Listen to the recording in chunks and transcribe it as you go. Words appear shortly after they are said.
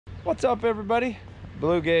What's up, everybody?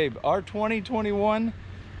 BlueGabe. Our 2021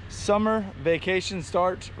 summer vacation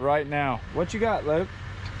starts right now. What you got, Luke?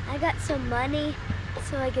 I got some money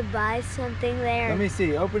so I could buy something there. Let me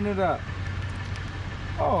see. Open it up.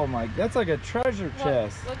 Oh my, that's like a treasure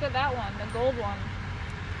chest. Look at that one, the gold one.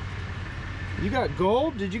 You got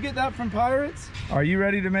gold? Did you get that from Pirates? Are you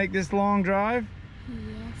ready to make this long drive?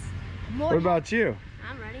 Yes. What about you?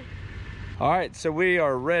 I'm ready. All right, so we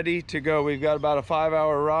are ready to go. We've got about a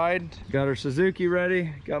 5-hour ride. Got our Suzuki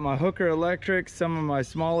ready. Got my Hooker Electric, some of my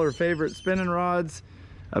smaller favorite spinning rods,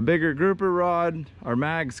 a bigger grouper rod, our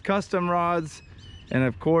Mags custom rods, and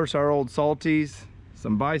of course our old salties,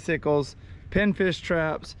 some bicycles, pinfish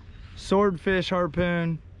traps, swordfish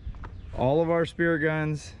harpoon, all of our spear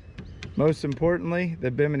guns. Most importantly,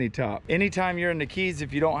 the bimini top. Anytime you're in the Keys,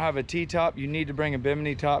 if you don't have a T-top, you need to bring a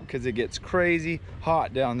bimini top because it gets crazy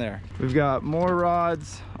hot down there. We've got more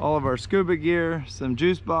rods, all of our scuba gear, some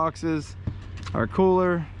juice boxes, our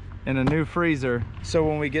cooler, and a new freezer. So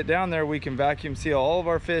when we get down there, we can vacuum seal all of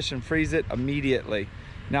our fish and freeze it immediately.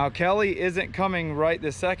 Now, Kelly isn't coming right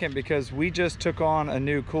this second because we just took on a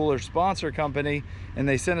new cooler sponsor company and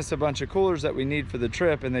they sent us a bunch of coolers that we need for the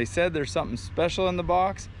trip, and they said there's something special in the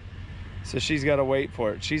box. So she's got to wait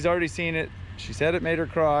for it. She's already seen it. She said it made her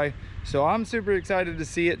cry. So I'm super excited to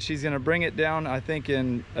see it. She's going to bring it down, I think,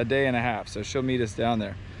 in a day and a half. So she'll meet us down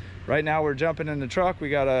there. Right now we're jumping in the truck.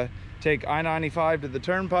 We got to take I-95 to the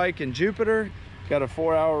Turnpike in Jupiter. Got a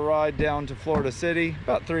 4-hour ride down to Florida City,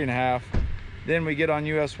 about 3.5. Then we get on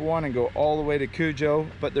US 1 and go all the way to Cujo.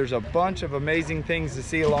 But there's a bunch of amazing things to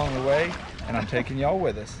see along the way, and I'm taking y'all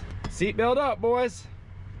with us. Seatbelt up, boys.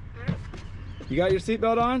 You got your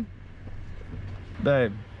seatbelt on?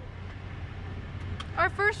 Babe,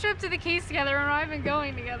 Our first trip to the Keys together, and I've been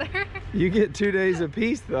going together. you get 2 days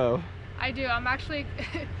apiece though. I do. I'm actually,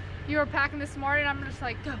 you were packing this morning, I'm just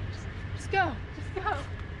like, go, just go, just go.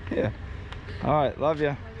 Yeah. All right, love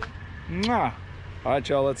you. Mwah. All right,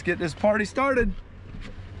 y'all, let's get this party started.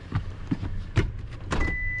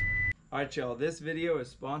 All right, y'all, this video is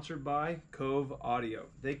sponsored by Cove Audio.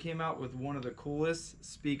 They came out with one of the coolest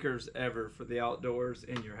speakers ever for the outdoors,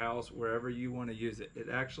 in your house, wherever you want to use it. It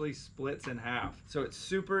actually splits in half, so it's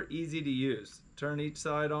super easy to use. Turn each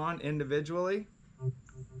side on individually.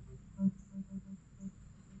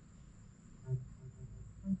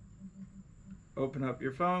 Open up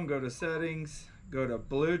your phone, go to settings, go to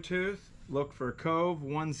Bluetooth, look for Cove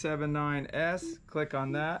 179S, click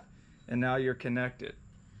on that, and now you're connected.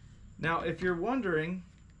 Now, if you're wondering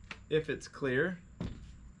if it's clear,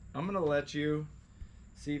 I'm gonna let you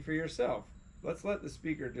see for yourself. Let's let the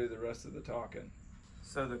speaker do the rest of the talking.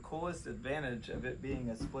 So the coolest advantage of it being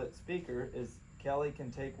a split speaker is Kelly can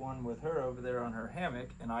take one with her over there on her hammock,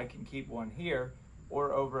 and I can keep one here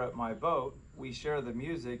or over at my boat. We share the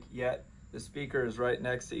music, yet the speaker is right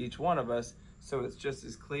next to each one of us, so it's just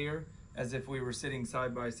as clear as if we were sitting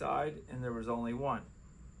side by side and there was only one.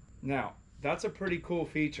 Now, that's a pretty cool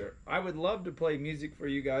feature. I would love to play music for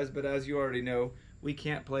you guys, but as you already know, we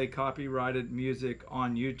can't play copyrighted music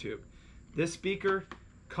on YouTube. This speaker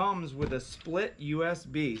comes with a split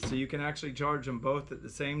USB, so you can actually charge them both at the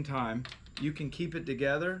same time. You can keep it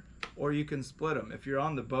together, or you can split them. If you're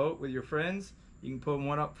on the boat with your friends, you can put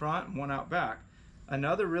one up front and one out back.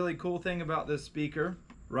 Another really cool thing about this speaker,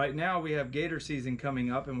 right now we have gator season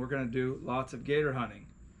coming up, and we're gonna do lots of gator hunting.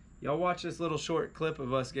 Y'all watch this little short clip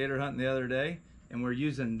of us gator hunting the other day, and we're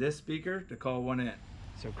using this speaker to call one in.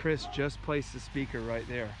 So Chris just placed the speaker right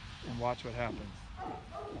there, and watch what happens.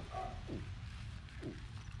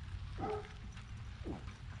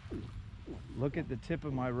 Look at the tip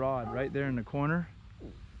of my rod right there in the corner.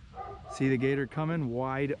 See the gator coming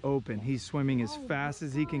wide open. He's swimming as fast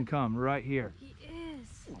as he can come right here. He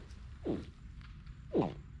is.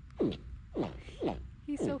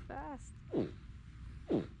 He's so fast.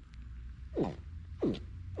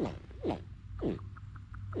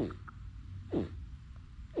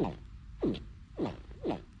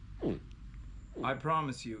 I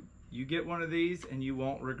promise you, you get one of these and you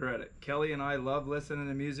won't regret it. Kelly and I love listening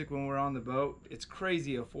to music when we're on the boat. It's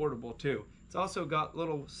crazy affordable too. It's also got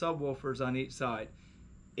little subwoofers on each side.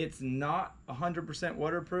 It's not 100%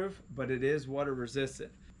 waterproof, but it is water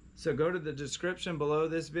resistant. So go to the description below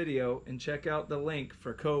this video and check out the link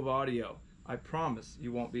for Cove Audio. I promise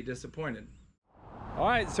you won't be disappointed. All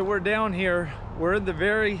right, so we're down here. We're in the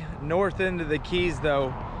very north end of the Keys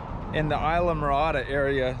though, in the Isla Mirada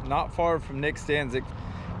area, not far from Nick Stanzik.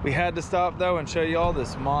 We had to stop though and show you all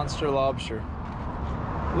this monster lobster.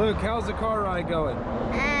 Luke, how's the car ride going?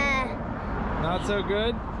 Not so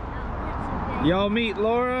good? Y'all meet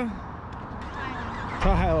Laura?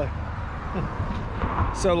 Tyler.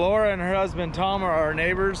 So Laura and her husband Tom are our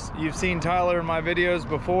neighbors. You've seen Tyler in my videos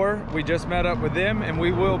before. We just met up with them and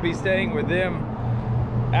we will be staying with them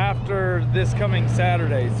after this coming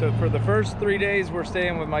Saturday. So for the first 3 days, we're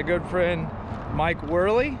staying with my good friend Mike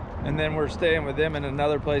Worley, and then we're staying with them in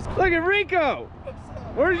another place. Look at Rico!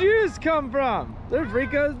 Where'd you just come from? There's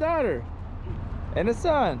Rico's daughter and his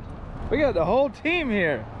son. We got the whole team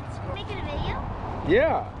here. Making a video?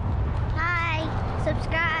 Yeah. Hi,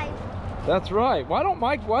 subscribe. That's right. Why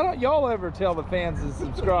don't y'all ever tell the fans to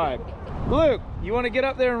subscribe? Luke, you want to get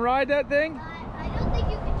up there and ride that thing? I don't think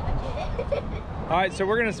you can touch it. All right, so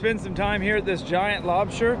we're gonna spend some time here at this giant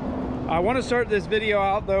lobster. I want to start this video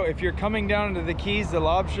out though, if you're coming down into the Keys to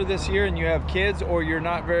lobster this year and you have kids or you're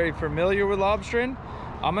not very familiar with lobstering,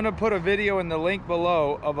 I'm gonna put a video in the link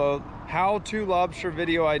below of a how-to lobster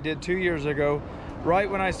video I did 2 years ago, right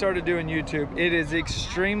when I started doing YouTube. It is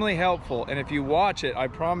extremely helpful, and if you watch it, I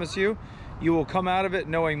promise you, you will come out of it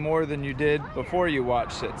knowing more than you did before you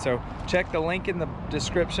watched it. So check the link in the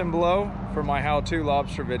description below for my how-to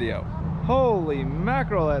lobster video. Holy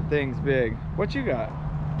mackerel, that thing's big. What you got?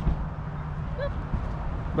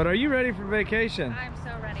 But are you ready for vacation? I'm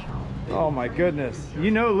so ready. Oh my goodness.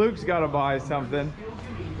 You know Luke's got to buy something.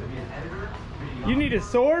 You need a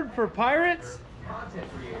sword for pirates?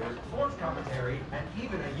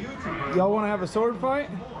 Y'all want to have a sword fight?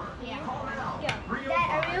 Yeah.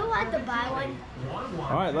 Dad, I really want to buy one.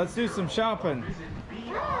 All right, let's do some shopping.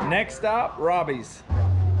 Next stop, Robbie's.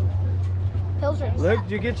 Pilsner. Luke,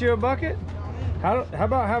 did you get you a bucket? How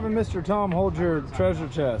about having Mr. Tom hold your treasure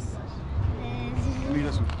chest?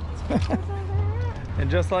 And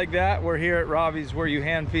just like that, we're here at Robbie's where you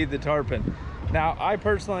hand feed the tarpon. Now, I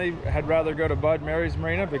personally had rather go to Bud Mary's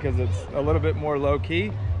Marina because it's a little bit more low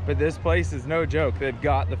key, but this place is no joke. They've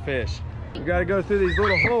got the fish. We got to go through these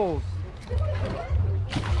little holes.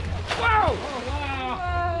 Wow! Oh, wow!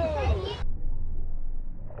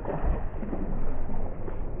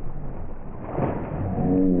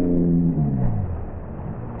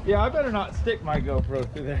 Yeah, I better not stick my GoPro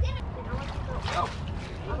through there. Oh.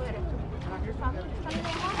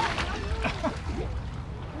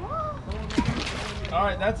 All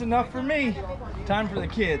right, that's enough for me. Time for the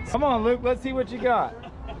kids. Come on, Luke, let's see what you got.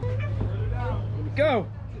 Go,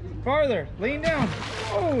 farther, lean down.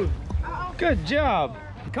 Oh, good job.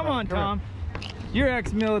 Come on, Tom. You're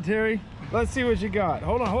ex-military. Let's see what you got.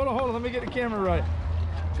 Hold on. Let me get the camera right.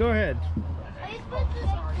 Go ahead. Are you supposed to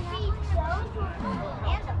feed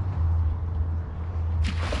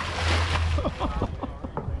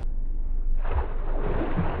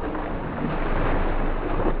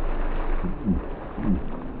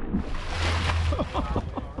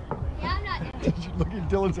Look at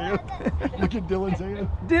Dylan's hand. Look at Dylan's hand.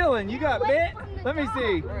 Dylan, you got bit? Let me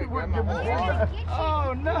see.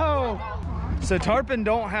 Oh no. So tarpon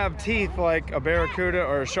don't have teeth like a barracuda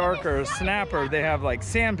or a shark or a snapper. They have like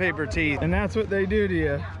sandpaper teeth, and that's what they do to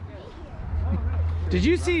you. Did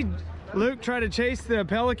you see Luke try to chase the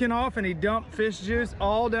pelican off and he dumped fish juice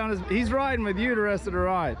all down his... He's riding with you the rest of the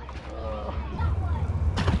ride.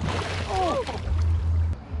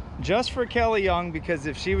 Just for Kelly Young, because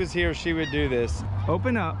if she was here, she would do this.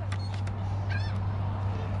 Open up.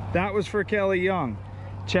 That was for Kelly Young.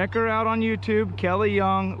 Check her out on YouTube, Kelly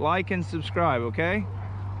Young. Like and subscribe, okay?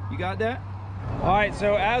 You got that? All right,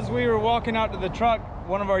 so as we were walking out to the truck,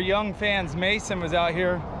 one of our young fans, Mason, was out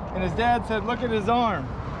here, and his dad said, look at his arm.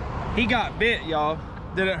 He got bit, y'all.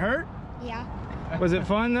 Did it hurt? Yeah. Was it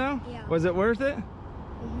fun, though? Yeah. Was it worth it?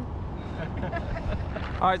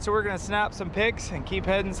 All right, so we're gonna snap some pics and keep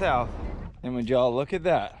heading south. And would y'all look at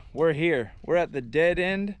that? We're here. We're at the dead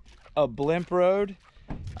end of Blimp Road.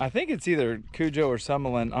 I think it's either Cujo or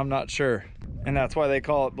Summerlin, I'm not sure. And that's why they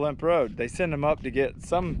call it Blimp Road. They send them up to get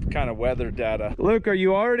some kind of weather data. Luke, are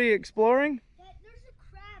you already exploring? There's a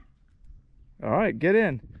crab. All right, get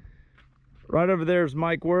in. Right over there is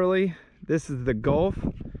Mike Worley. This is the Gulf.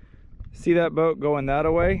 See that boat going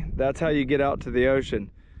that way? That's how you get out to the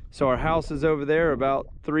ocean. So our house is over there about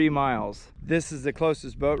 3 miles. This is the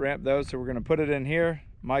closest boat ramp though, so we're gonna put it in here.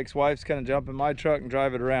 Mike's wife's gonna jump in my truck and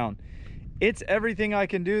drive it around. It's everything I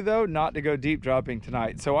can do though not to go deep dropping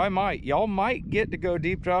tonight. So y'all might get to go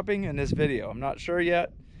deep dropping in this video. I'm not sure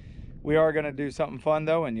yet. We are gonna do something fun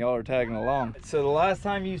though, and y'all are tagging along. So the last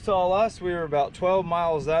time you saw us, we were about 12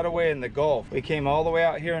 miles that away in the Gulf. We came all the way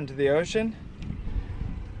out here into the ocean.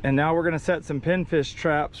 And now we're gonna set some pinfish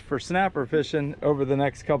traps for snapper fishing over the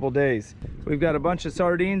next couple days. We've got a bunch of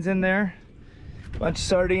sardines in there, a bunch of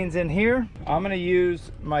sardines in here. I'm gonna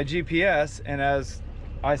use my GPS, and as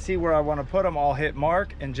I see where I wanna put them, I'll hit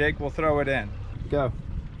mark and Jake will throw it in. Go.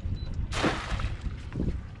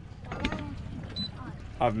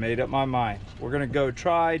 I've made up my mind. We're gonna go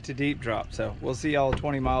try to deep drop. So we'll see y'all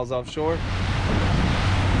 20 miles offshore. Right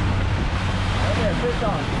there, fish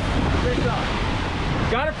on. Fish on.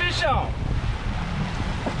 Got a fish on.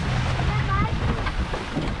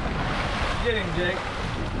 Get him, Jake.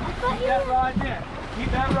 Keep that rod bent.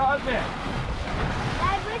 Keep that rod bent.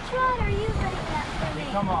 Dad, which rod are you bringing up for me?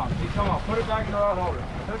 Come on, come on. Put it back in the rod holder.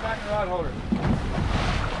 Put it back in the rod holder.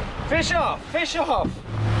 Fish off, fish off.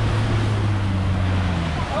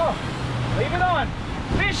 Oh, leave it on.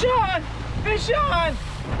 Fish on, fish on.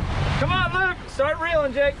 Come on, Luke. Start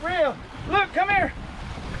reeling, Jake. Reel. Luke, come here.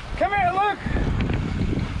 Come here, Luke.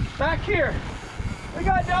 Back here. We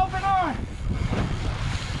got dolphin on.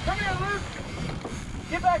 Come here, Luke.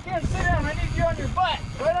 Get back in, sit down. I need you on your butt.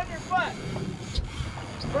 Right on your butt.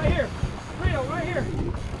 Right here. Reel, right here.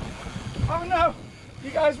 Oh no.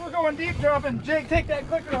 You guys, we're going deep dropping. Jake, take that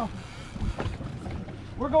clicker off.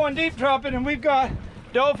 We're going deep dropping and we've got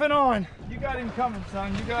dolphin on. You got him coming,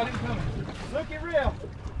 son. You got him coming. Look at reel.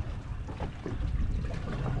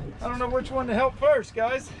 I don't know which one to help first,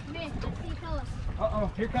 guys. Me, let's see color.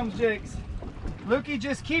 Uh-oh, here comes Jake's. Lukey,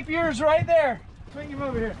 just keep yours right there. Swing him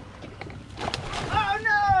over here. Oh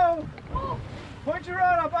no! Oh, point your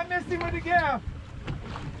rod up. I missed him with the gaff.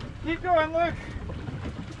 Keep going, Luke.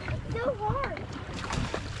 It's so hard.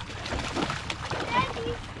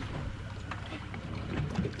 Daddy.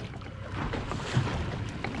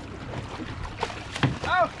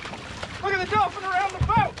 Oh, look at the dolphin around the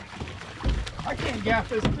boat. I can't gaff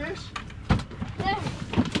this fish.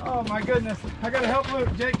 Oh my goodness. I gotta help Luke.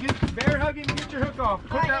 Jake, bear hug him and get your hook off.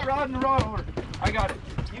 Put that rod in the rod holder. I got it.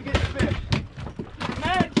 You get the fish.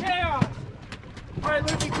 Mad chaos. All right,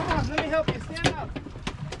 Lukey, come on. Let me help you. Stand up.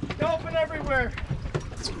 Dolphin everywhere.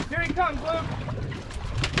 Here he comes, Luke.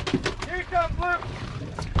 Here he comes, Luke.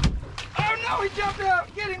 Oh no, he jumped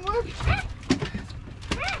out. Get him, Luke.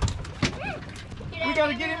 We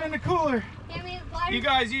gotta get him in the cooler. You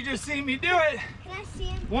guys, you just seen me do it. Can I see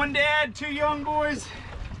him? One dad, two young boys,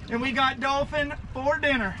 and we got dolphin for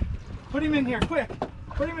dinner. Put him in here, quick.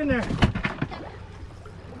 Put him in there.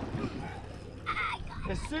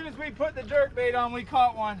 As soon as we put the jerk bait on, we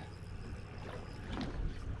caught one.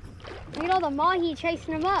 Look at all the mahi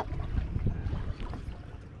chasing him up.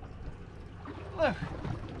 Look.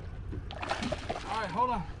 All right, hold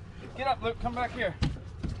on. Get up, Luke. Come back here.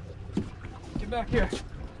 Get back here.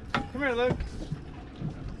 Come here, Luke.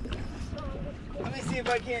 Let me see if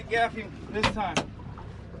I can't gaff him this time.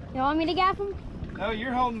 You want me to gaff him? No,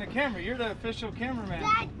 you're holding the camera. You're the official cameraman.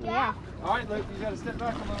 Dad, yeah. All right, Luke, you got to step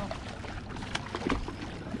back a little.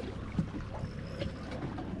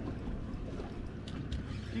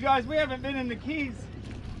 You guys, we haven't been in the Keys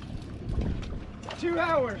 2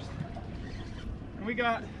 hours. And we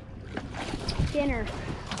got Dinner.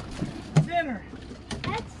 dinner.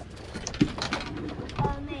 That's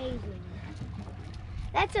amazing.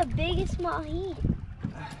 That's the biggest mahi.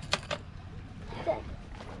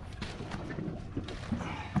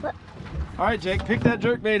 All right, Jake, pick that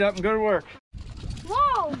jerk bait up and go to work.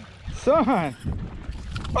 Whoa! Son.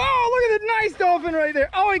 Oh, look at the nice dolphin right there.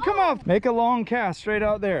 Oh, he come off. Make a long cast straight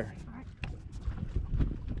out there.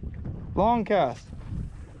 Long cast.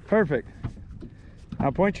 Perfect. Now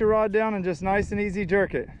point your rod down and just nice and easy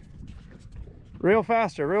jerk it. Real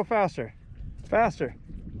faster, real faster. Faster.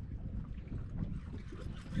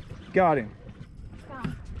 Got him.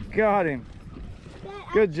 Got him.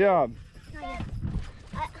 Good job.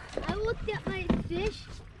 I looked at my fish,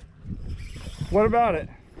 What about it?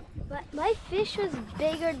 but my fish was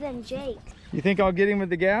bigger than Jake's. You think I'll get him with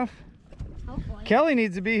the gaff? Hopefully. Kelly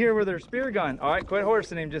needs to be here with her spear gun. All right, quit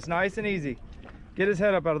horsing him, just nice and easy. Get his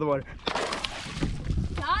head up out of the water.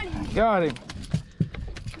 Got him. Got him.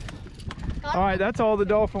 All right, that's all the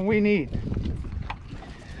dolphin we need.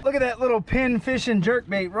 Look at that little pin fishing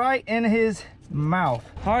jerkbait right in his mouth.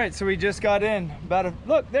 All right, so we just got in.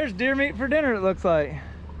 Look, there's deer meat for dinner, it looks like.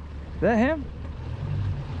 Is that him?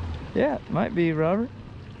 Yeah, it might be, Robert.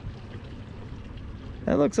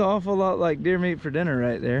 That looks an awful lot like deer meat for dinner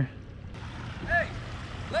right there. Hey,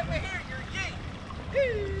 let me hear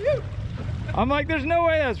your yeet. I'm like, there's no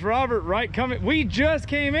way that's Robert right coming. We just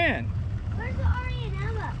came in. Where's the Ari and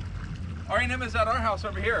Emma? Ari and Emma's at our house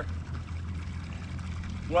over here.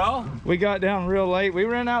 Well, We got down real late. We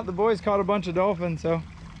ran out, the boys caught a bunch of dolphins, so.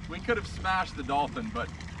 we could have smashed the dolphin, but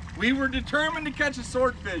we were determined to catch a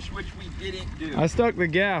swordfish, which we didn't do. I stuck the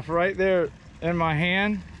gaff right there in my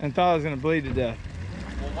hand and thought I was gonna bleed to death.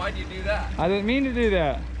 Well, why'd you do that? I didn't mean to do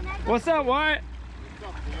that. What's up, Wyatt?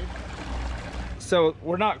 So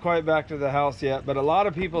we're not quite back to the house yet, but a lot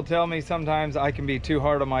of people tell me sometimes I can be too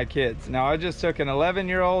hard on my kids. Now I just took an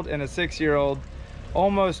 11-year-old and a 6-year-old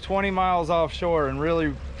almost 20 miles offshore in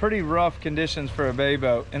really pretty rough conditions for a bay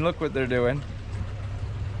boat. And look what they're doing.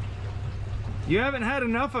 You haven't had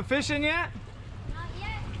enough of fishing yet? Not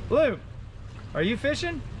yet. Luke, are you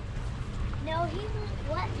fishing? No, he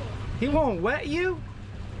won't let me. He won't wet you?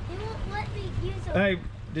 He won't let me use a... Hey,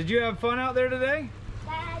 did you have fun out there today?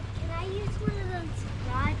 Dad, can I use one of those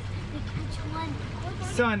rods to catch one?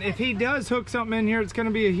 Son, if he does hook something in here, it's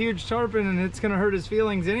gonna be a huge tarpon and it's gonna hurt his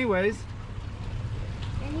feelings anyways.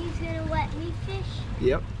 And he's gonna let me fish?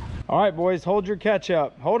 Yep. All right, boys, hold your catch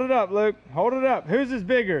up. Hold it up, Luke. Hold it up. Whose is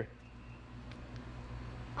bigger?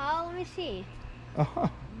 Oh, let me see.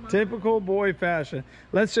 Typical boy fashion.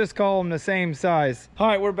 Let's just call them the same size. All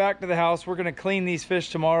right, we're back to the house. We're gonna clean these fish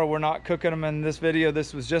tomorrow. We're not cooking them in this video.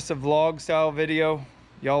 This was just a vlog style video.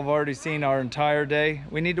 Y'all have already seen our entire day.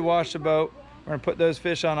 We need to wash the boat. We're gonna put those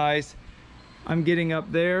fish on ice. I'm getting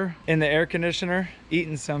up there in the air conditioner,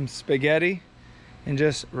 eating some spaghetti and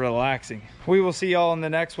just relaxing. We will see y'all in the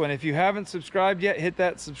next one. If you haven't subscribed yet, hit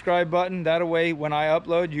that subscribe button. That way, when I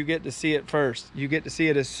upload, you get to see it first. You get to see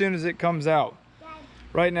it as soon as it comes out.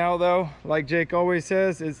 Right now though, like Jake always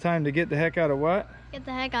says, it's time to get the heck out of what? Get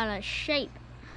the heck out of shape.